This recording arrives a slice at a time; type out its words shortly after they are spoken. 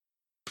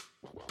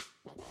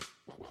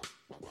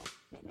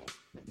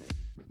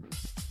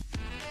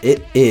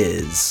It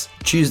is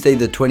Tuesday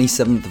the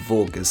 27th of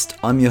August.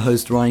 I'm your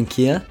host Ryan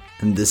Kia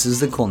and this is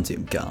the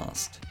Quantium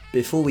Cast.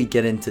 Before we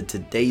get into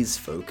today's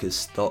focus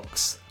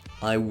stocks,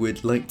 I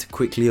would like to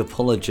quickly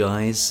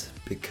apologise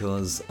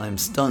because I'm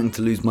starting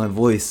to lose my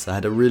voice. I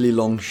had a really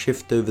long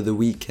shift over the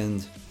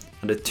weekend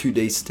and a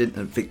 2-day stint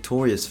at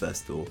Victorious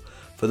Festival.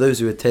 For those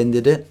who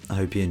attended it, I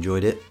hope you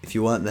enjoyed it. If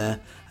you weren't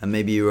there and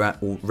maybe you were at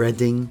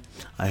Reading,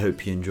 I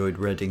hope you enjoyed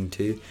Reading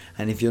too.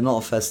 And if you're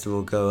not a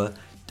festival goer,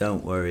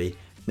 don't worry.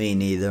 Me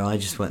neither, I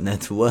just went there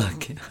to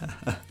work.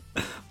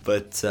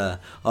 But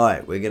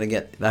alright, we're going to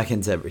get back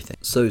into everything.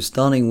 So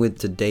starting with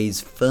today's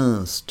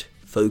first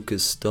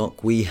focus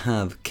stock, we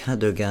have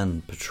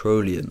Cadogan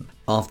Petroleum.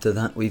 After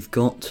that we've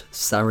got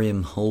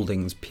Sareum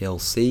Holdings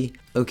PLC.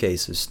 Okay,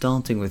 so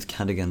starting with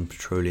Cadogan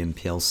Petroleum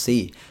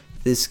PLC,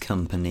 this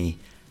company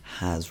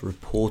has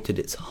reported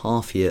its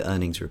half-year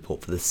earnings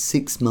report for the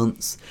 6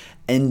 months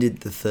ended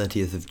the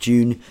 30th of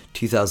June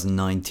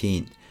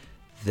 2019.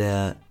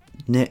 Their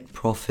net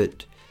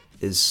profit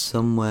is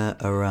somewhere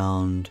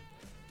around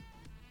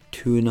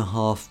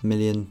 $2.5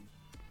 million,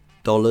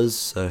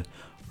 so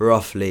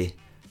roughly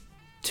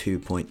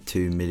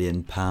 £2.2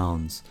 million,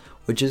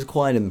 which is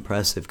quite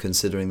impressive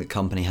considering the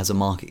company has a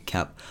market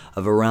cap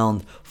of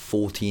around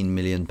 £14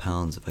 million.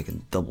 If I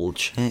can double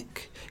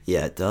check,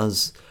 yeah, it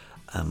does,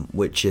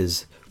 which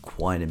is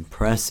quite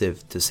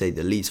impressive to say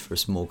the least for a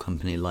small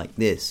company like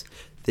this.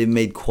 They've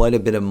made quite a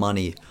bit of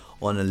money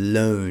on a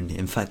loan,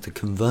 in fact a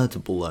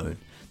convertible loan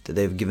that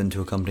they've given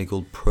to a company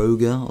called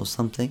Proga or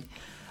something.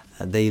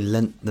 They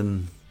lent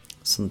them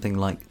something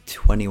like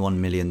 $21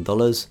 million,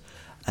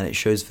 and it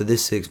shows for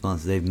this 6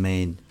 months they've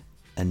made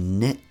a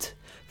net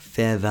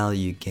fair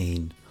value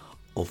gain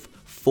of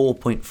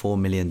 $4.4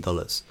 million,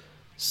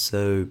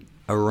 so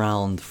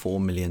around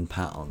 £4 million.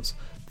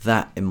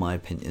 That, in my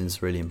opinion,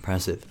 is really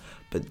impressive.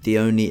 But the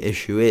only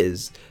issue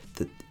is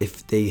that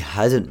if they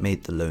hadn't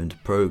made the loan to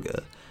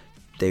Proga,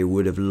 they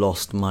would have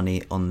lost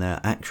money on their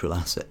actual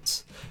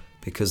assets,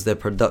 because their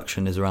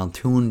production is around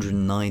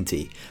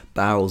 290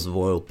 barrels of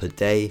oil per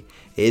day.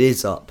 It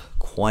is up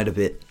quite a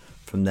bit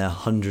from their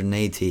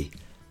 180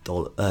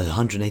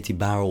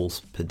 barrels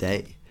per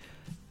day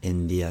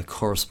in the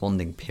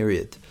corresponding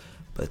period.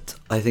 But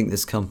I think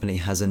this company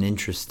has an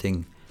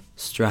interesting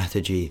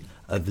strategy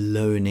of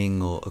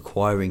loaning or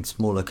acquiring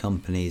smaller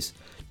companies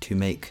to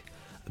make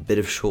a bit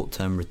of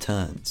short-term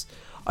returns.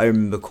 I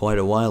remember quite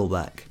a while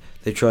back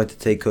they tried to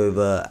take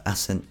over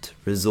Ascent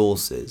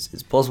Resources.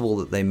 It's possible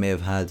that they may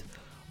have had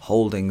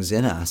holdings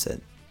in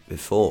Ascent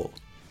before,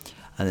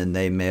 and then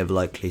they may have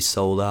likely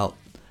sold out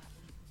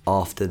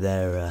after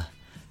their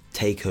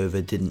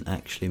takeover didn't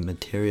actually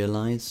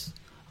materialize.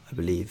 I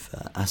believe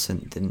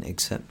Ascent didn't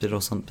accept it or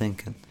something,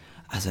 and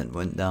Ascent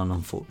went down,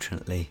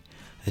 unfortunately,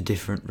 a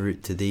different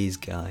route to these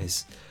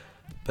guys.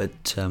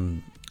 But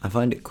I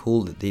find it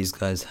cool that these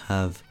guys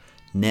have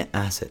net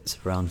assets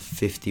around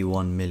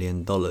 $51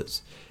 million.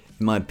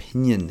 In my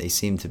opinion, they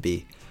seem to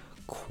be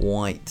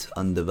quite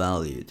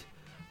undervalued.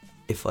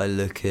 If I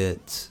look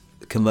at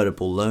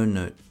convertible loan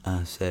note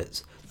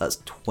assets, that's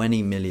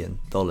 $20 million.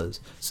 So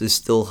they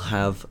still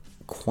have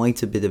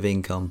quite a bit of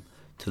income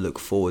to look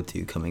forward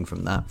to coming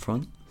from that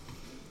front.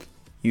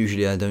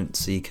 Usually I don't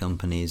see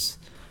companies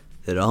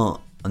that are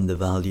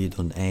undervalued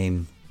on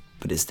AIM,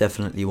 but it's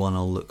definitely one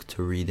I'll look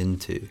to read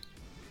into,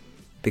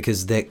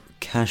 because their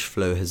cash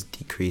flow has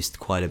decreased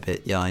quite a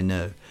bit. Yeah, I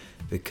know,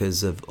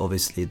 because of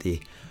obviously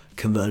the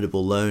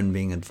convertible loan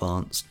being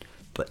advanced,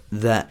 but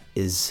that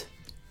is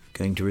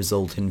going to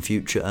result in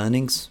future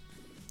earnings.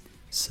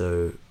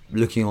 So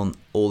looking on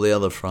all the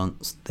other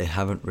fronts, they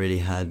haven't really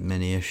had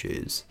many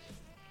issues.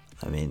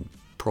 I mean,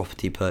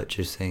 property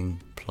purchasing,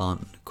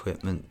 plant and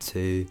equipment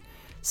too,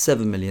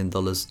 $7 million,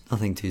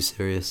 nothing too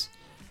serious.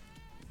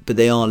 But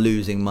they are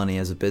losing money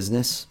as a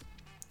business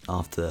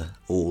after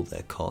all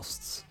their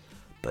costs.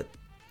 But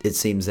it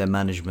seems their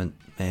management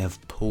may have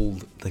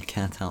pulled the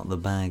cat out of the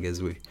bag,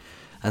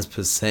 as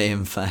per se,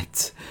 in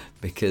fact,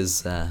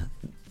 because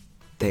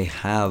they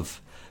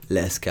have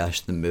less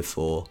cash than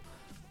before,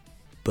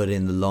 but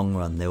in the long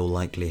run they will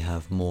likely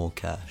have more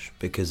cash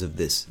because of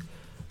this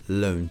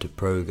loan to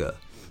Proga.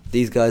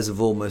 These guys have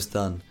almost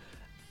done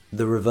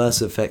the reverse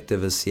effect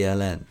of a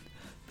CLN,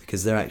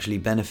 because they're actually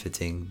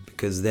benefiting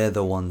because they're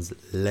the ones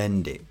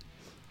lending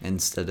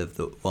instead of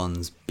the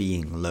ones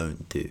being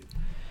loaned to.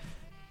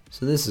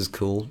 So this is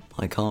cool.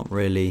 I can't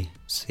really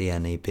see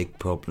any big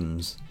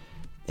problems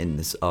in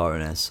this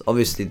RNS.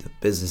 Obviously the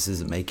business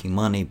isn't making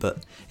money, but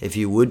if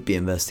you would be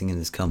investing in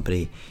this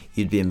company,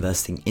 you'd be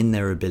investing in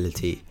their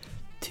ability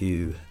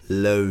to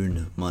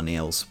loan money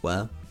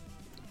elsewhere.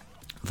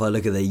 If I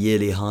look at their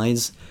yearly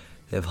highs,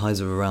 they have highs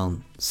of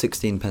around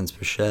 16 pence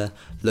per share,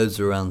 lows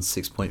of around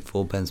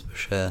 6.4 pence per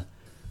share.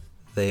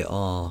 They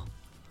are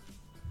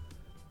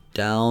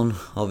down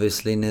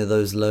obviously near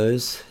those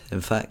lows.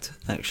 In fact,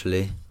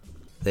 actually,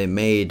 they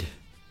made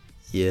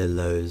year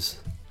lows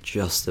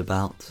just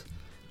about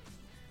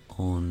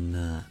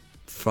on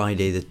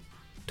Friday the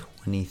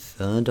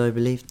 23rd, I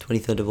believe,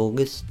 23rd of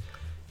August.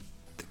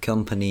 The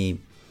company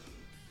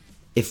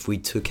if we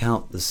took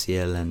out the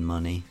CLN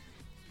money,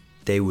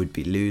 they would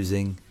be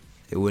losing.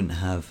 They wouldn't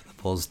have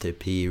a positive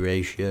PE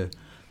ratio.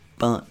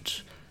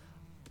 But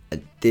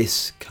at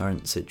this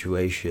current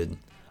situation,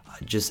 I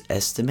just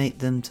estimate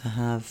them to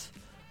have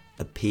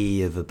a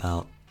PE of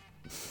about,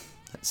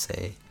 let's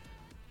say,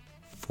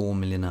 4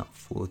 million out of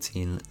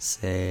 14, let's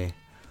say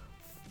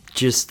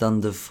just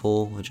under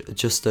 4,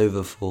 just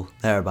over 4,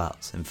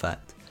 thereabouts in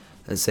fact.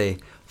 Let's say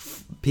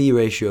P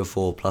ratio of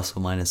 4 plus or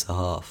minus a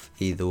half,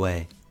 either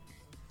way,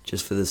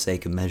 just for the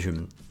sake of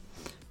measurement.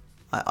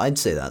 I'd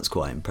say that's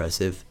quite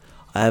impressive.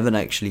 I haven't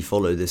actually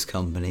followed this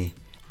company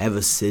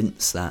ever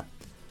since that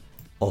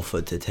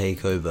offer to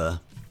take over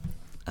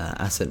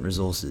Ascent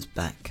Resources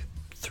back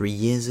 3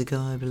 years ago,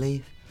 I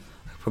believe.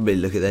 I could probably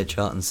look at their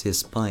chart and see a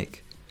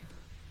spike.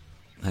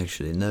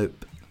 Actually,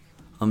 nope.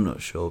 I'm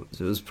not sure.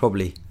 It was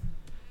probably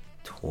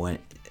 20.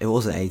 It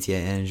wasn't 88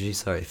 Energy,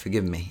 sorry,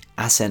 forgive me.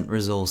 Ascent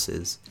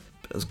Resources.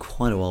 But it was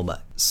quite a while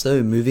back.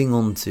 So, moving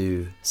on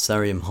to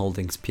Sareum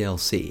Holdings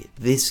PLC.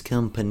 This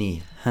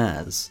company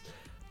has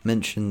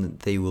mentioned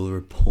that they will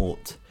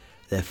report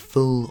their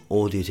full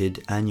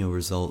audited annual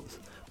results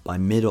by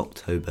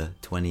mid-October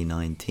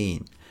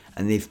 2019.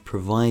 And they've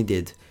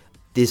provided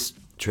this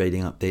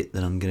trading update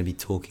that I'm going to be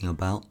talking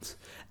about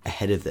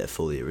ahead of their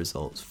full year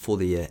results for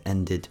the year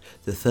ended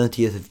the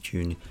 30th of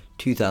June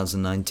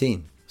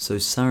 2019. So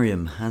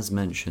Sareum has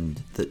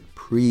mentioned that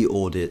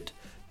pre-audit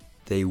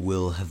they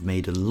will have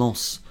made a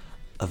loss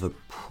of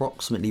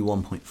approximately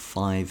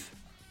 £1.5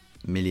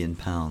 million,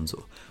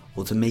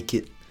 or to make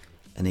it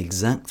an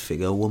exact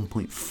figure,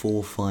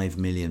 £1.45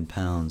 million.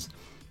 And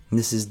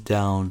this is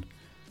down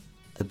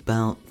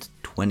about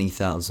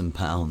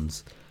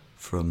 £20,000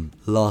 from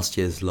last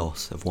year's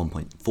loss of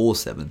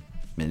 £1.47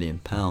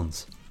 million.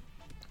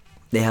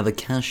 They have a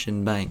cash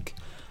in bank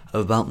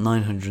of about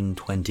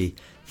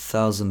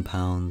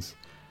 £920,000,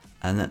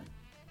 and that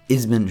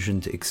is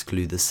mentioned to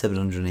exclude the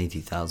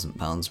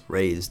 £780,000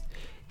 raised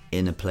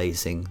in a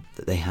placing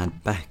that they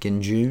had back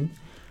in June,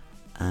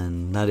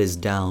 and that is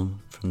down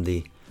from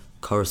the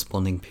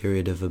corresponding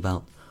period of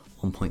about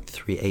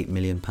 £1.38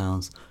 million.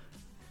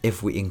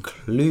 If we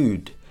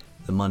include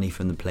the money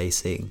from the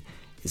placing,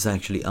 it's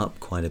actually up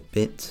quite a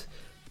bit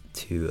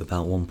to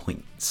about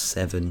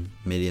 £1.7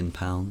 million.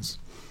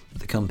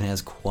 The company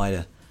has quite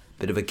a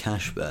bit of a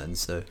cash burn,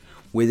 so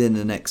within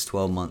the next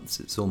 12 months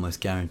it's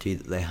almost guaranteed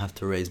that they have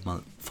to raise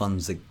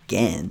funds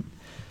again.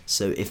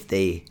 So if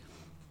they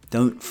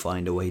don't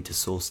find a way to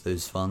source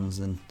those funds,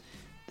 then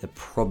they're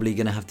probably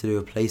going to have to do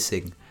a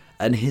placing.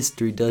 And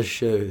history does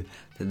show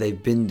that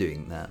they've been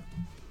doing that,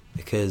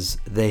 because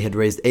they had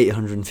raised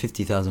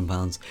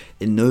 £850,000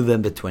 in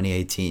November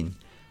 2018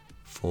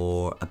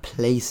 for a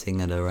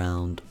placing at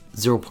around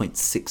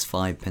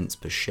 0.65 pence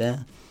per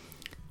share.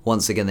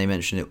 Once again, they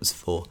mentioned it was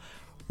for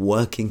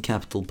working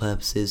capital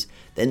purposes.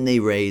 Then they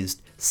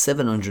raised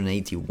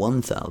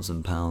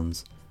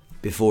 £781,000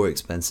 before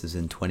expenses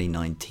in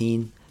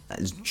 2019. That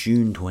is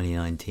June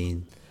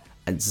 2019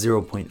 at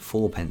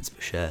 0.4 pence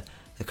per share.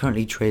 They're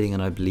currently trading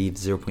at, I believe,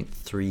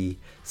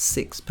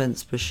 0.36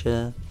 pence per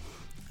share.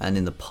 And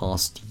in the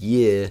past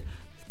year,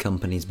 the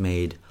company's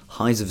made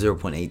highs of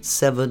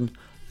 0.87,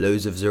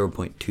 lows of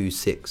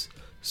 0.26.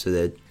 So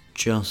they're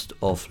just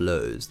off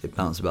lows. They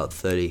bounced about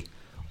 30%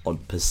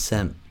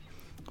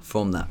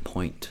 from that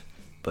point,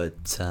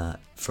 but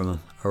from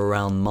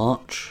around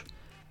March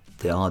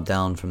they are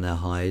down from their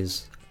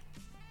highs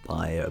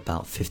by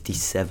about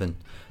 57%,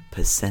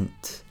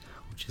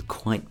 which is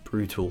quite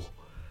brutal,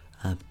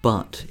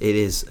 but it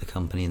is a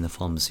company in the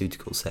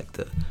pharmaceutical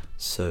sector,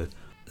 so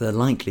the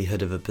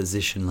likelihood of a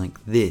position like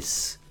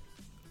this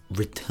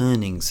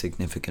returning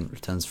significant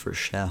returns for a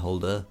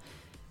shareholder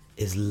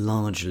is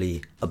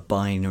largely a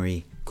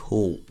binary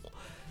call,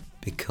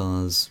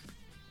 because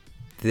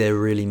they're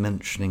really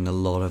mentioning a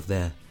lot of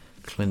their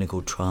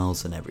clinical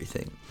trials and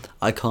everything.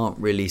 I can't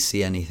really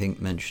see anything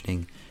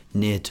mentioning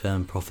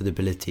near-term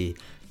profitability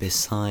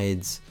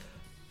besides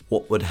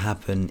what would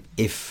happen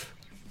if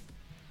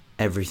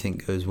everything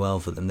goes well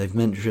for them. They've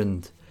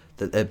mentioned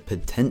that their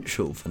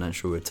potential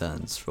financial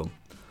returns from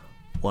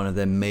one of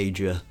their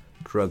major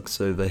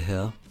drugs over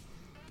here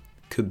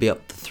could be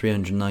up to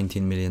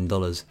 $319 million,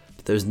 but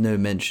there's no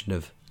mention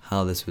of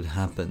how this would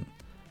happen.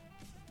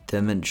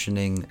 They're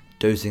mentioning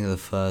dosing of the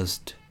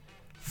first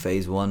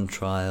phase 1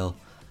 trial,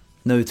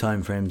 no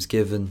time frames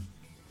given.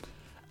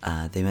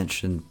 They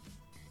mentioned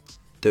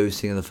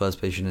dosing of the first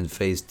patient in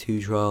phase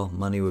 2 trial,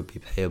 money would be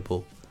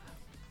payable.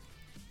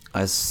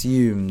 I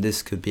assume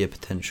this could be a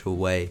potential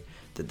way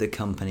that the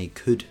company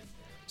could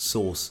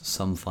source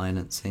some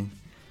financing,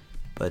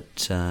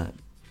 but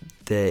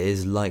there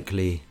is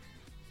likely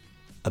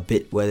a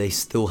bit where they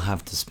still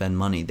have to spend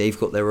money. They've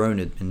got their own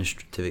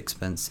administrative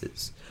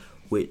expenses,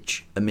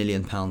 which £1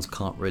 million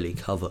can't really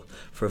cover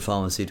for a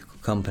pharmaceutical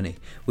company.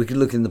 We could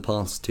look in the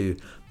past to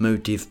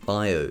Motive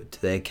Bio,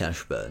 to their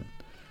cash burn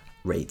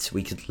rates.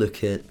 We could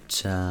look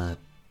at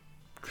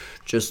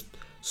just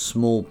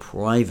small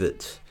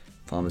private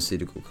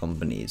pharmaceutical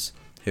companies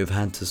who have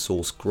had to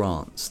source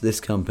grants. This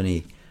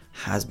company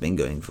has been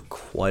going for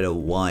quite a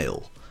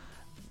while,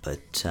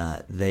 but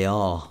they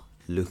are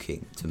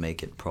looking to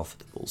make it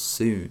profitable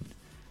soon.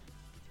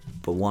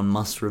 But one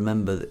must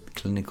remember that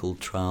clinical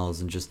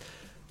trials and just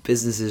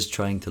businesses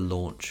trying to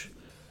launch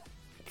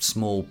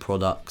small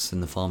products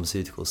in the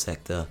pharmaceutical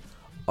sector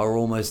are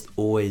almost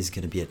always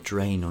going to be a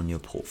drain on your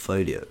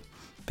portfolio,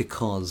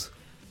 because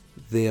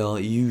they are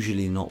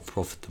usually not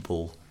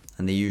profitable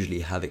and they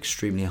usually have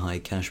extremely high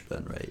cash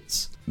burn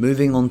rates.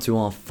 Moving on to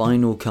our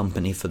final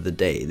company for the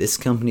day. This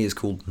company is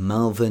called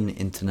Malvern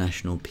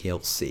International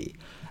PLC,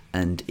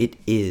 and it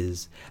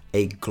is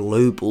a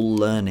global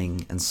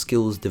learning and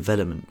skills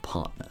development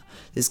partner.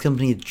 This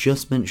company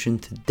just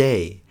mentioned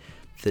today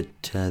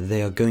that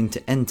they are going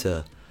to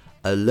enter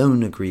a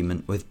loan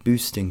agreement with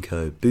Boost &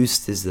 Co.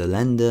 Boost is the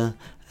lender,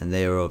 and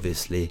they are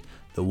obviously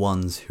the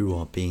ones who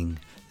are being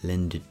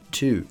lended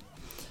to.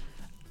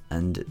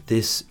 And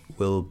this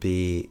will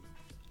be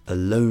a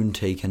loan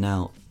taken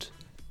out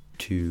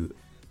to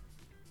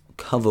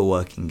cover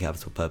working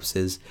capital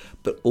purposes,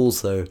 but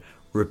also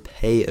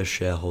repay a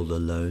shareholder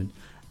loan.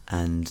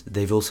 And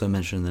they've also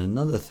mentioned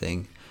another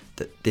thing,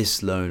 that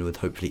this loan would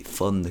hopefully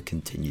fund the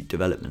continued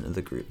development of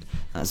the group.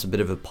 That's a bit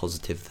of a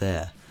positive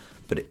there.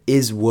 But it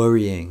is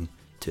worrying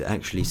to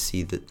actually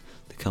see that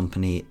the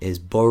company is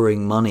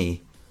borrowing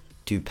money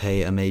to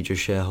pay a major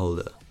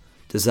shareholder.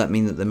 Does that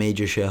mean that the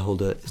major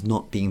shareholder is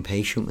not being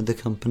patient with the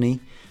company?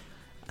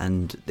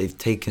 And they've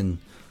taken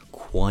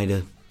quite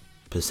a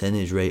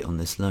percentage rate on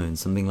this loan,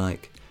 something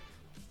like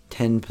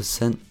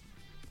 10%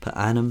 per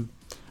annum.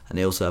 And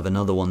they also have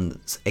another one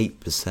that's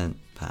 8%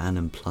 per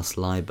annum plus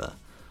LIBOR.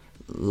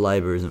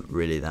 LIBOR isn't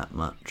really that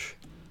much,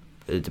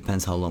 but it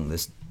depends how long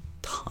this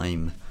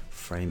time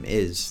frame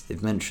is.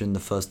 They've mentioned the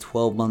first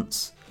 12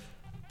 months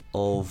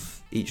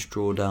of each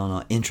drawdown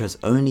are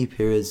interest-only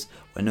periods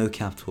where no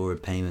capital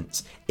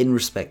repayments in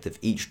respect of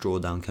each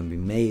drawdown can be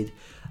made,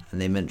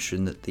 and they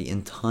mentioned that the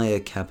entire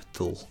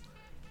capital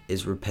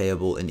is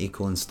repayable in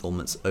equal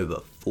installments over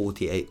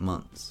 48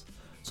 months.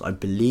 So I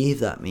believe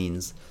that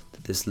means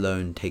that this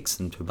loan takes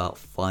them to about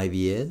 5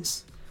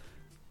 years,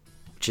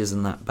 which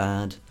isn't that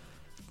bad.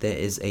 There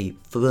is a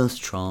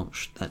first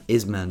tranche that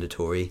is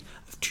mandatory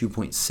of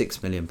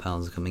 £2.6 million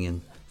coming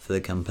in for the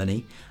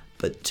company,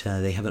 but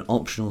they have an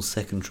optional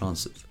second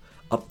tranche of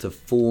up to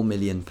 £4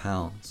 million.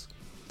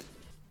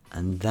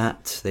 And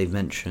that, they've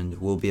mentioned,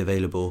 will be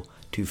available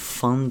to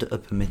fund a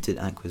permitted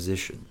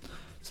acquisition.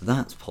 So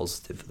that's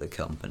positive for the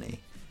company,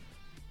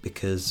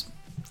 because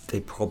they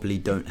probably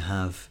don't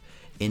have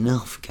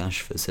enough cash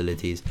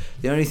facilities.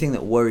 The only thing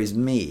that worries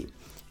me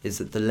is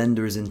that the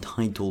lender is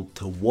entitled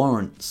to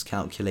warrants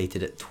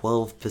calculated at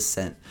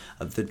 12%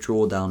 of the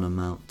drawdown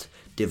amount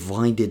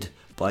divided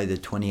by the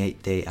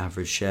 28-day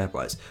average share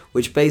price,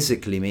 which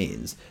basically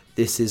means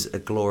this is a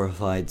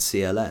glorified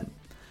CLN.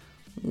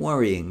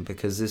 Worrying,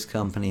 because this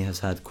company has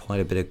had quite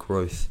a bit of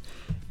growth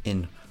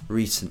in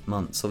recent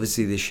months.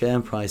 Obviously the share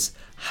price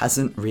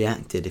hasn't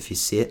reacted. If you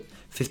see it,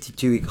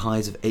 52-week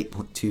highs of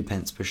 8.2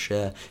 pence per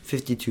share,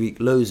 52-week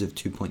lows of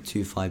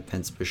 2.25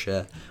 pence per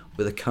share,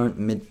 with a current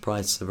mid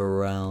price of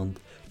around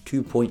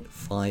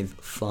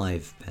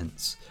 2.55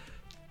 pence,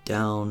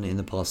 down in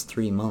the past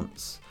 3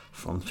 months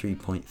from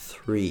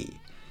 3.3.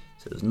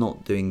 So it's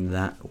not doing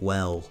that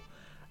well.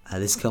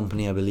 This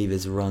company, I believe,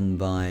 is run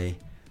by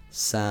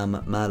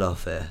Sam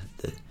Malofeh,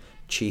 the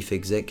chief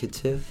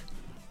executive,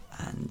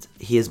 and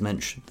he has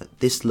mentioned that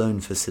this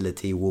loan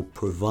facility will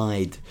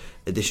provide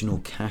additional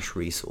cash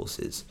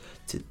resources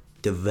to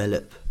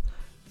develop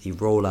the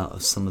rollout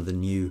of some of the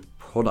new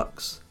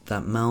products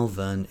that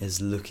Malvern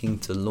is looking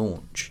to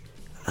launch.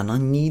 And I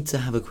need to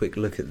have a quick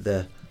look at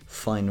their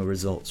final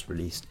results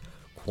released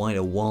quite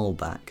a while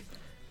back,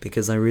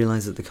 because I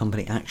realised that the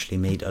company actually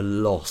made a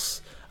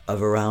loss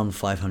of around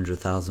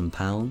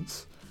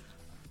 £500,000,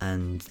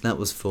 and that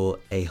was for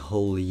a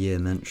whole year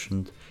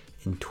mentioned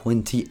in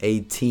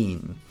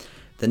 2018.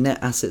 The net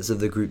assets of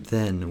the group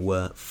then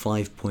were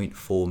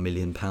 £5.4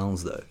 million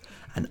though,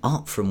 and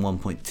up from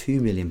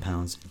 £1.2 million in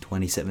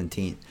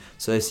 2017.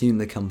 So I assume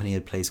the company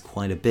had placed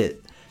quite a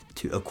bit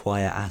to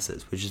acquire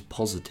assets, which is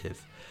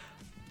positive.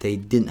 They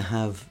didn't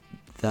have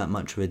that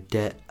much of a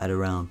debt at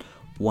around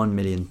 £1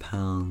 million,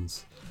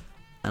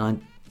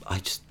 and I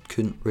just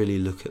couldn't really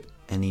look at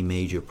any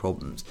major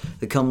problems.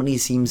 The company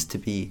seems to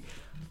be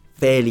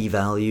fairly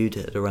valued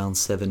at around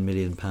 £7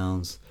 million.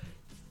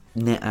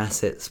 Net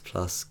assets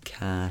plus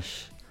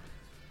cash,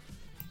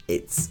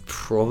 it's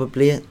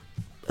probably at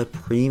a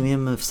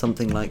premium of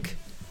something like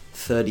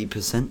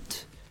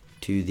 30%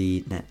 to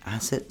the net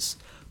assets,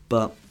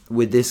 but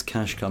with this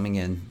cash coming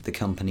in, the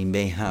company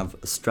may have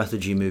a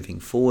strategy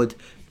moving forward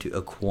to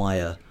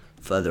acquire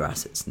further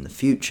assets in the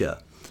future.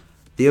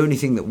 The only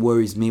thing that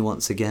worries me,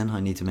 once again,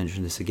 I need to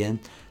mention this again,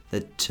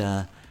 that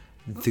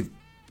the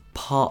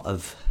part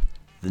of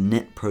the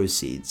net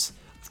proceeds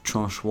of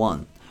tranche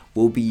 1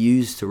 will be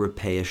used to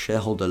repay a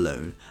shareholder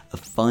loan of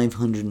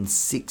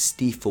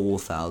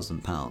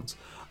 £564,000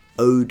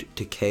 owed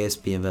to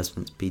KSP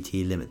Investments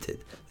Pte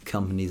Limited, the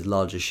company's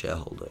largest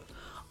shareholder.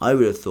 I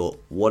would have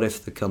thought, what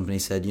if the company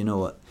said, you know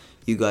what,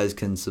 you guys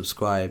can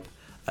subscribe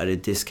at a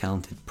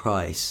discounted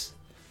price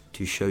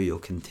to show your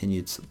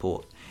continued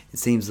support. It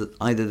seems that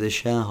either the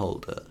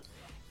shareholder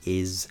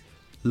is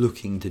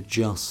looking to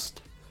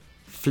just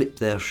flip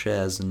their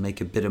shares and make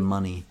a bit of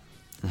money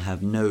and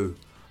have no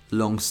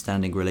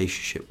long-standing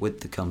relationship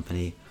with the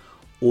company,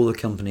 or the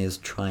company is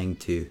trying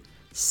to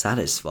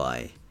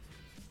satisfy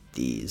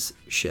these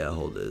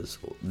shareholders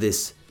or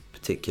this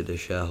particular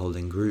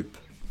shareholding group.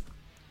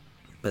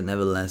 But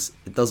nevertheless,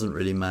 it doesn't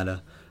really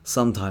matter.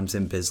 Sometimes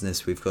in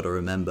business we've got to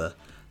remember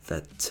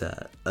that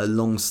a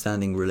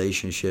long-standing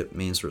relationship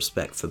means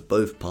respect for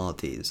both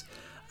parties,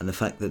 and the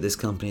fact that this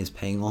company is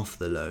paying off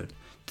the loan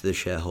to the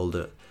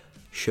shareholder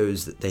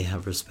shows that they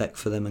have respect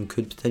for them and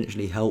could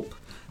potentially help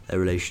their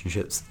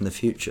relationships in the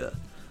future.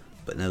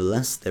 But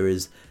nevertheless, there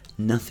is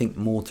nothing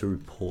more to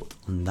report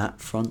on that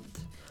front.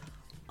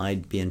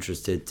 I'd be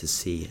interested to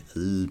see a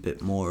little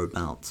bit more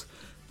about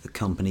the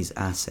company's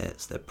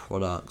assets, their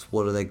products,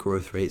 what are their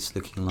growth rates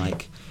looking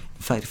like.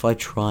 In fact, if I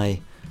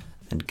try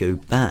and go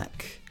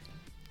back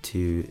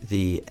to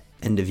the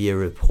end of year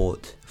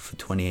report for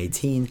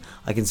 2018,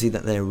 I can see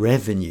that their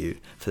revenue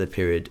for the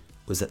period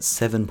was at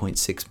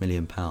 £7.6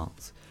 million.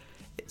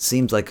 It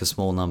seems like a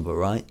small number,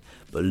 right?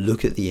 But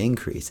look at the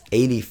increase,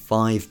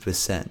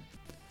 85%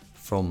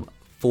 from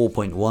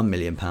 £4.1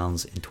 million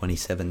in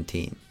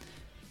 2017.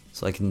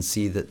 So I can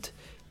see that,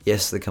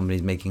 yes, the company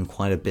is making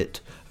quite a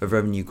bit of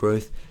revenue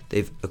growth.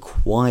 They've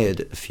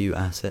acquired a few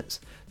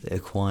assets. They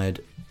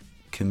acquired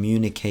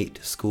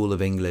Communicate School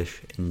of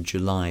English in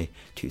July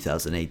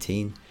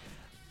 2018,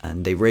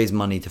 and they raised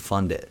money to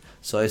fund it.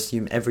 So I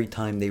assume every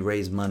time they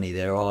raise money,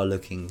 they are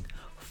looking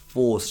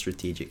for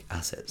strategic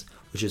assets,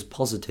 which is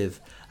positive,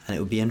 and it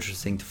would be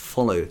interesting to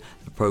follow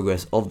the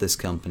progress of this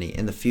company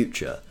in the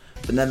future.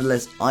 But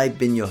nevertheless, I've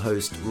been your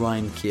host,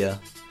 Ryan Keir,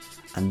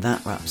 and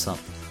that wraps up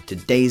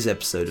today's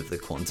episode of the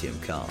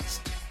Quantium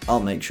Cast. I'll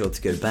make sure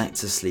to go back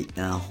to sleep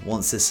now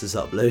once this is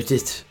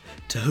uploaded,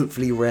 to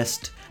hopefully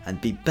rest and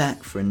be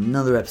back for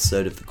another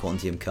episode of the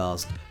Quantium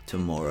Cast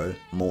tomorrow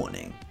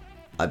morning.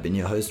 I've been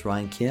your host,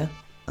 Ryan Keir.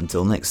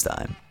 Until next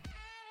time.